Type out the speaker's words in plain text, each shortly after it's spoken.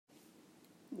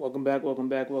Welcome back.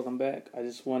 I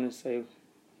just want to say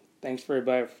thanks for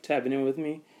everybody for tapping in with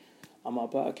me on my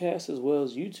podcast as well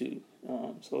as YouTube.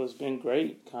 So it's been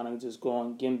great, kind of just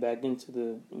getting back into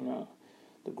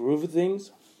the groove of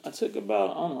things. I took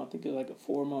about, I think it was like a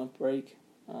 4-month break.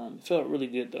 It felt really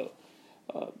good though.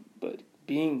 But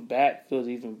being back feels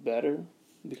even better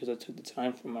because I took the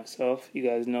time for myself. You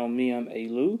guys know me, I'm A.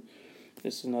 Lou.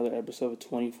 This is another episode of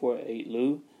 24-8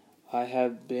 Lou. I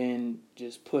have been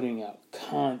just putting out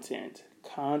content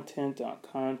on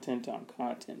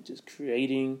content, just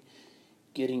creating,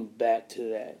 getting back to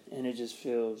that, and it just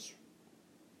feels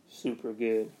super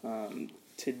good.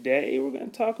 Today we're going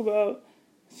to talk about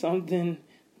something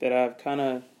that I've kind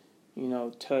of,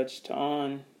 touched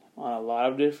on a lot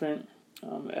of different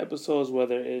episodes,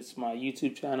 whether it's my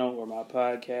YouTube channel or my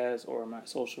podcast or my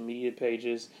social media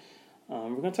pages. We're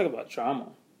going to talk about trauma,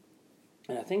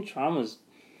 and I think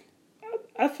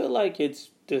I feel like it's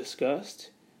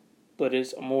discussed, but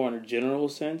it's more in a general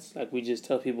sense. Like, we just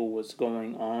tell people what's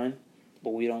going on,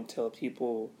 but we don't tell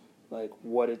people, like,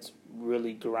 what it's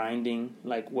really grinding,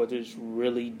 like, what it's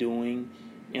really doing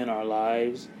in our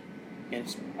lives. And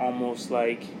it's almost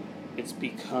like it's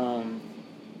become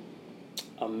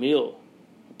a meal,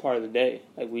 a part of the day.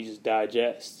 Like, we just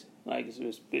digest. Like,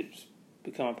 it's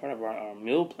become a part of our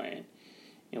meal plan,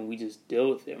 and we just deal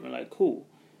with it. And we're like, cool.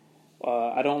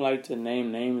 I don't like to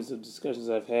name names of discussions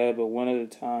I've had, but one of the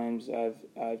times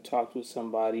I've talked with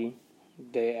somebody,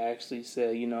 they actually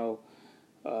said, we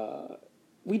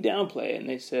downplay it, and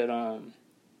they said, I'm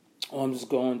just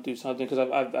going through something, because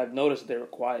I've noticed they were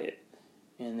quiet,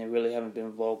 and they really haven't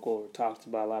been vocal or talked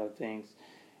about a lot of things,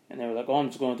 and they were like, I'm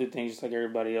just going through things just like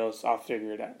everybody else, I'll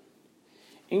figure it out.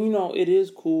 And, it is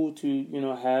cool to,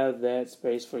 have that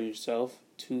space for yourself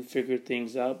to figure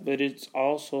things out, but it's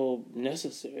also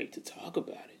necessary to talk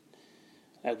about it.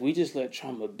 Like, we just let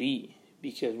trauma be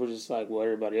because we're just like, well,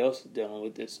 everybody else is dealing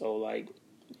with this, so, like,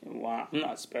 why I'm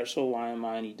not special, why am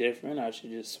I any different? I should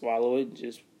just swallow it and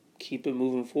just keep it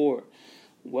moving forward.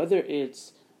 Whether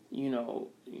it's,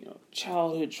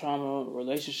 childhood trauma,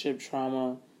 relationship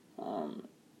trauma,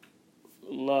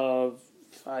 love,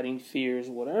 fighting fears,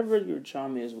 whatever your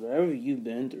trauma is, whatever you've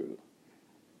been through,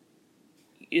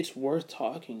 it's worth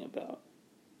talking about.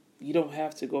 You don't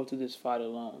have to go through this fight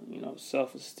alone.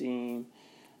 Self-esteem,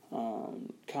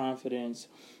 confidence,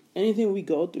 anything we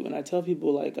go through. And I tell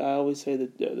people, like, I always say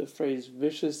the phrase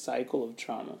vicious cycle of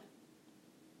trauma.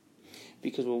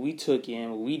 Because what we took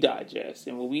in, what we digest,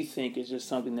 and what we think is just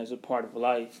something that's a part of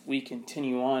life, we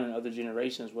continue on in other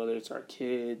generations, whether it's our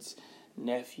kids,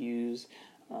 nephews,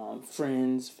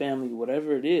 friends, family,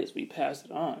 whatever it is, we pass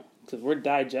it on. Because we're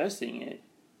digesting it.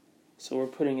 So we're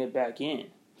putting it back in.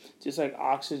 Just like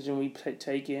oxygen we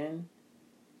take in,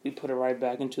 we put it right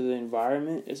back into the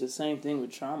environment. It's the same thing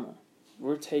with trauma.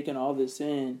 We're taking all this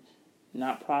in,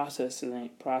 not processing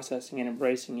and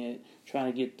embracing it,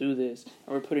 trying to get through this,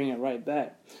 and we're putting it right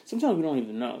back. Sometimes we don't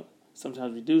even know.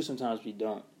 Sometimes we do, sometimes we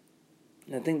don't.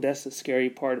 And I think that's the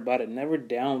scary part about it. Never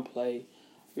downplay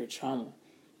your trauma.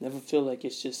 Never feel like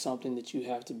it's just something that you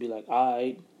have to be like, all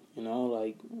right,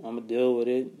 like, I'm going to deal with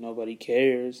it. Nobody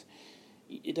cares.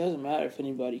 It doesn't matter if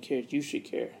anybody cares. You should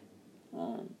care.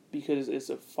 Because it's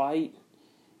a fight.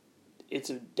 It's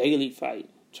a daily fight.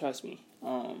 Trust me.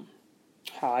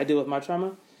 How I deal with my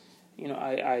trauma,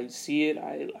 I see it.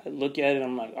 I look at it.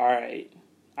 I'm like, all right.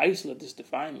 I used to let this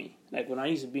define me. Like, when I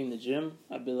used to be in the gym,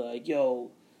 I'd be like,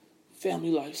 yo, family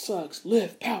life sucks.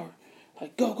 Lift, power.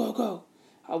 Like, go, go, go.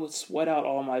 I would sweat out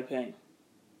all my pain.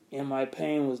 And my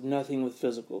pain was nothing with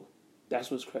physical. That's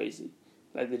what's crazy.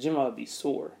 Like, the gym, I would be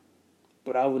sore.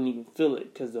 But I wouldn't even feel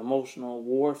it because the emotional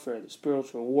warfare, the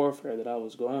spiritual warfare that I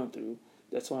was going through,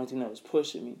 that's the only thing that was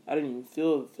pushing me. I didn't even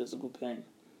feel the physical pain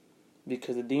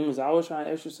because the demons I was trying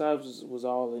to exercise was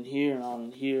all in here and all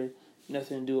in here,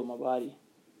 nothing to do with my body.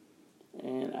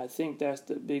 And I think that's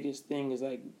the biggest thing is,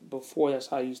 like, before, that's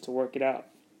how I used to work it out.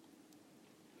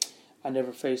 I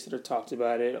never faced it or talked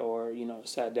about it or,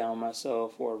 sat down with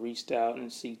myself or reached out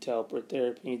and seeked help or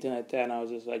therapy, anything like that. And I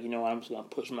was just like, I'm just going to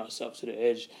push myself to the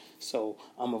edge. So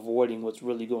I'm avoiding what's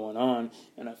really going on.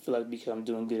 And I feel like because I'm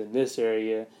doing good in this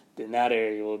area, then that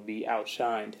area will be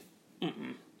outshined.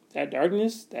 That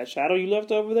darkness, that shadow you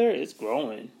left over there, it's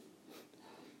growing.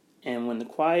 And when the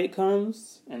quiet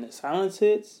comes and the silence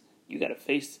hits, you got to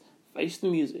face the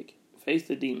music, face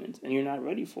the demons, and you're not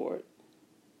ready for it.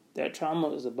 That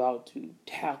trauma is about to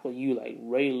tackle you like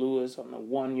Ray Lewis on the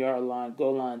 1-yard line,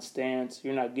 goal line stance.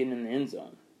 You're not getting in the end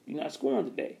zone. You're not scoring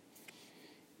today.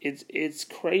 It's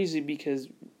crazy because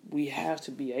we have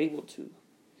to be able to.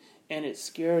 And it's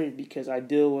scary because I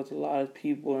deal with a lot of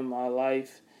people in my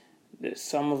life that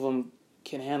some of them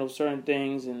can handle certain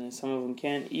things, and then some of them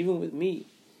can't. Even with me,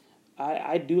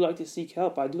 I do like to seek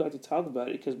help. I do like to talk about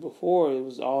it, because before it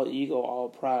was all ego, all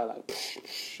pride. Like,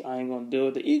 I ain't going to deal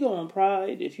with the ego and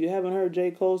pride. If you haven't heard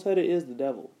J. Cole said, it is the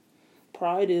devil.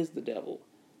 Pride is the devil.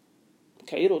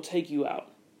 Okay, it'll take you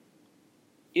out.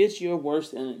 It's your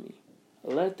worst enemy.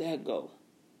 Let that go.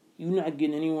 You're not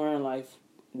getting anywhere in life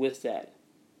with that.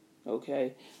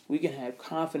 Okay? We can have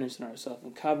confidence in ourselves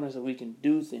and confidence that we can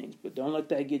do things, but don't let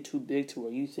that get too big to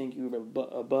where you think you're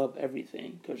above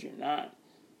everything, because you're not.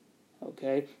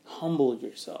 Okay? Humble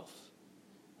yourself.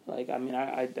 Like, I mean,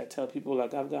 I tell people,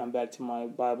 like, I've gotten back to my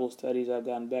Bible studies, I've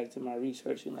gotten back to my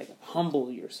researching, like, humble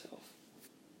yourself.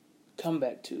 Come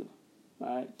back to.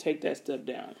 All right? Take that step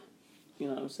down. You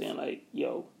know what I'm saying? Like,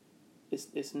 yo,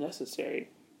 it's necessary.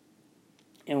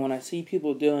 And when I see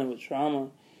people dealing with trauma,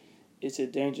 it's a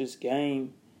dangerous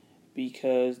game,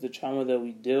 because the trauma that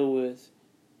we deal with,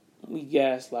 we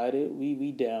gaslight it,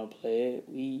 we downplay it,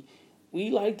 we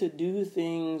like to do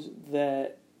things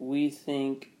that we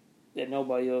think that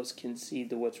nobody else can see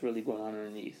what's really going on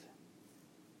underneath.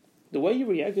 The way you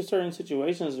react to certain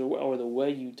situations, or the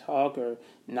way you talk or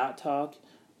not talk,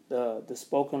 the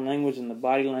spoken language and the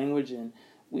body language, and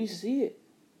we see it.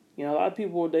 You know, a lot of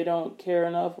people, they don't care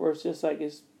enough, or it's just like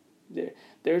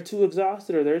they're too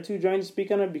exhausted, or they're too drained to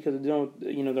speak on it because of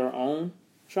their own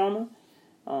trauma.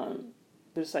 But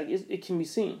it's like it can be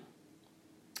seen,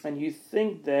 and you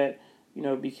think that,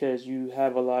 because you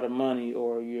have a lot of money,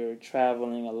 or you're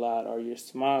traveling a lot, or you're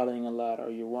smiling a lot, or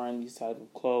you're wearing these type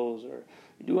of clothes, or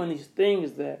you're doing these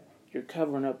things, that you're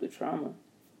covering up the trauma.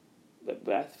 But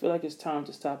I feel like it's time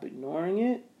to stop ignoring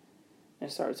it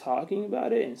and start talking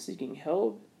about it and seeking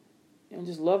help and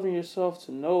just loving yourself,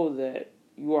 to know that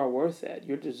you are worth that.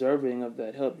 You're deserving of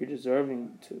that help. You're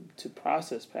deserving to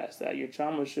process past that. Your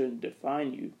trauma shouldn't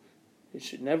define you. It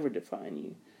should never define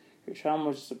you. Your trauma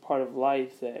is just a part of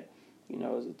life that,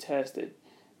 is a test that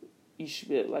you should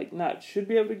be should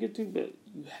be able to get through, but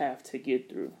you have to get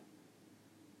through.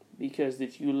 Because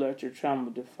if you let your trauma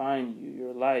define you,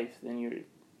 your life, then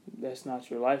that's not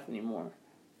your life anymore.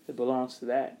 It belongs to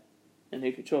that. And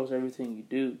it controls everything you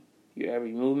do. Your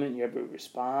every movement, your every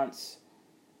response,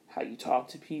 how you talk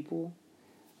to people.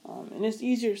 And it's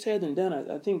easier said than done.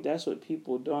 I think that's what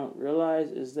people don't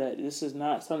realize, is that this is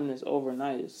not something that's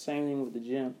overnight. It's the same thing with the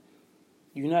gym.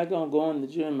 You're not going to go in the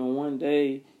gym in one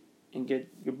day and get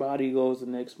your body goals the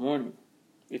next morning.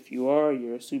 If you are,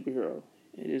 you're a superhero.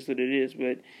 It is what it is.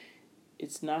 But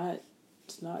it's not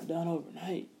done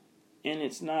overnight. And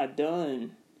it's not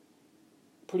done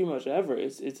pretty much ever.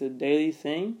 It's a daily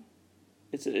thing.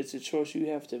 It's a choice you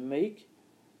have to make.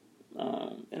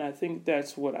 And I think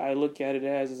that's what I look at it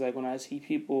as, is like when I see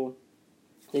people,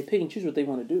 they pick and choose what they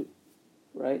want to do,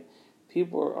 right?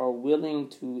 People are willing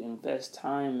to invest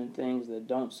time in things that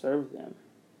don't serve them,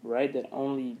 right? That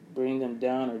only bring them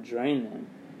down or drain them.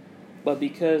 But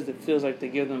because it feels like they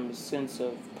give them a sense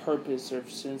of purpose, or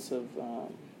sense of,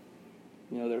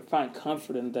 they find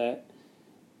comfort in that,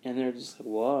 and they're just like,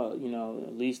 well,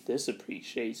 at least this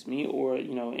appreciates me, or,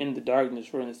 in the darkness,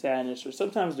 or in the sadness, or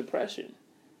sometimes depression.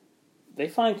 They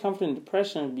find comfort in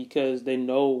depression because they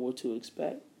know what to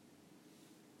expect.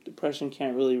 Depression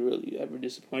can't really ever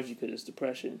disappoint you, because it's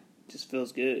depression. It just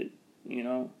feels good,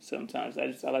 Sometimes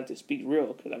I like to speak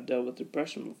real, because I've dealt with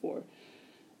depression before.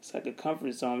 It's like a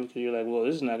comfort zone, because you're like, well,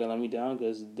 this is not going to let me down,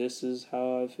 because this is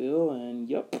how I feel, and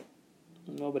yep,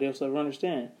 nobody else will ever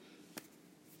understand.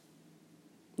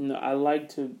 I like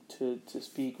to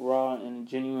speak raw and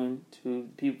genuine to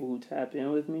people who tap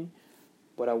in with me.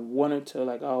 But I wanted to,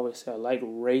 like I always say, I like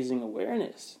raising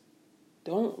awareness.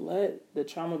 Don't let the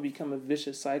trauma become a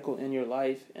vicious cycle in your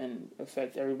life and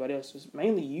affect everybody else. It's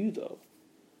mainly you, though.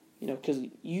 Because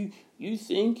you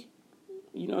think,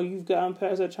 you've gotten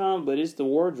past that trauma, but it's the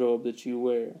wardrobe that you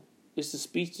wear. It's the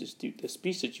speech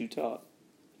that you talk.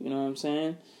 You know what I'm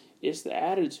saying? It's the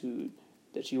attitude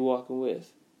that you're walking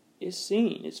with. It's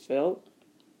seen, it's felt,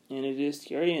 and it is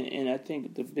scary. And I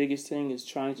think the biggest thing is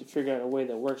trying to figure out a way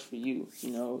that works for you.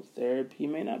 Therapy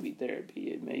may not be therapy.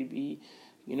 It may be,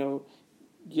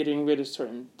 getting rid of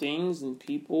certain things and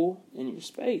people in your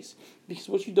space. Because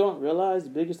what you don't realize, the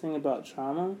biggest thing about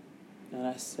trauma, and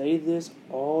I say this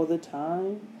all the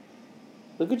time,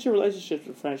 look at your relationships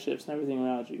or friendships and everything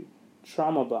around you.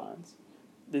 Trauma bonds.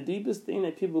 The deepest thing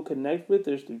that people connect with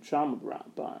is through trauma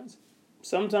bonds.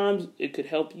 Sometimes it could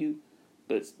help you,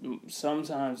 but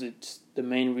sometimes it's the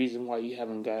main reason why you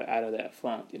haven't got out of that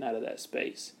funk and out of that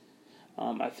space.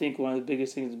 I think one of the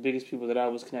biggest things, the biggest people that I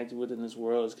was connected with in this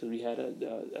world is because we had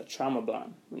a trauma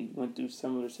bond. We went through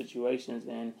similar situations,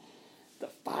 and the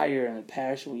fire and the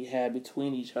passion we had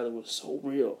between each other was so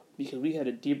real because we had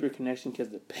a deeper connection because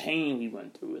the pain we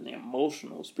went through and the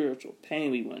emotional, spiritual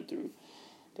pain we went through,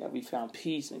 that we found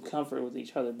peace and comfort with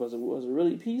each other. But was it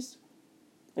really peace?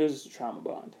 It was just a trauma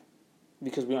bond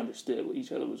because we understood what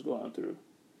each other was going through.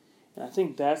 And I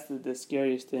think that's the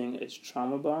scariest thing is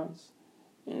trauma bonds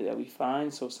and that we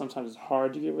find. So sometimes it's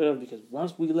hard to get rid of because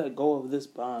once we let go of this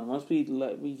bond, once we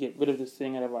get rid of this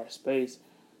thing out of our space,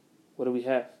 what do we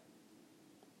have?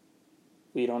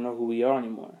 We don't know who we are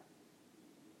anymore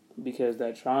because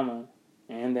that trauma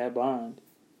and that bond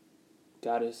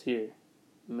got us here,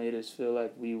 made us feel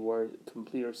like we were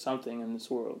complete or something in this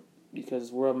world because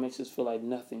this world makes us feel like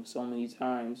nothing so many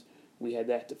times. We had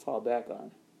that to fall back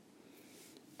on.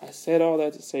 I said all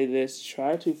that to say this.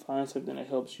 Try to find something that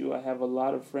helps you. I have a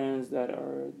lot of friends that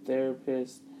are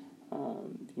therapists,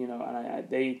 and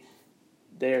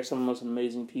they are some of the most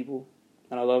amazing people,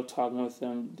 and I love talking with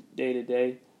them day to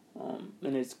day.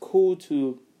 And it's cool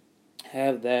to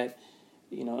have that,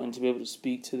 and to be able to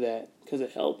speak to that because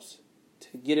it helps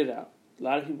to get it out. A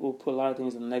lot of people put a lot of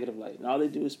things in a negative light, and all they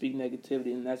do is speak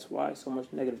negativity, and that's why so much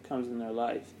negative comes in their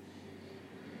life.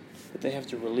 But they have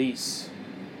to release.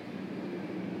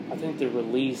 I think the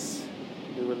releasing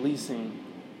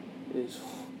is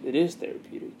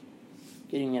therapeutic.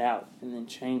 Getting it out and then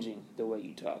changing the way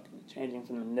you talk, and changing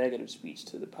from the negative speech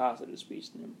to the positive speech,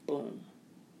 and then boom,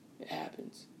 it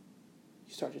happens.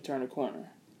 You start to turn a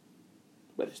corner,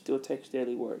 but it still takes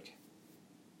daily work.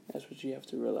 That's what you have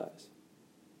to realize.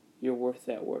 You're worth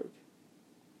that work.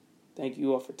 Thank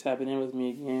you all for tapping in with me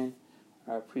again.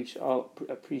 I appreciate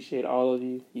all of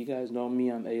you. You guys know me.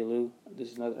 I'm A. Lou.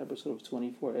 This is another episode of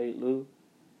 24/8 Lou.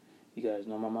 You guys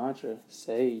know my mantra: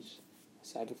 Sage,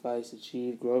 sacrifice,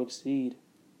 achieve, grow, exceed.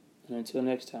 And until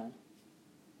next time,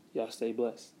 y'all stay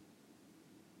blessed.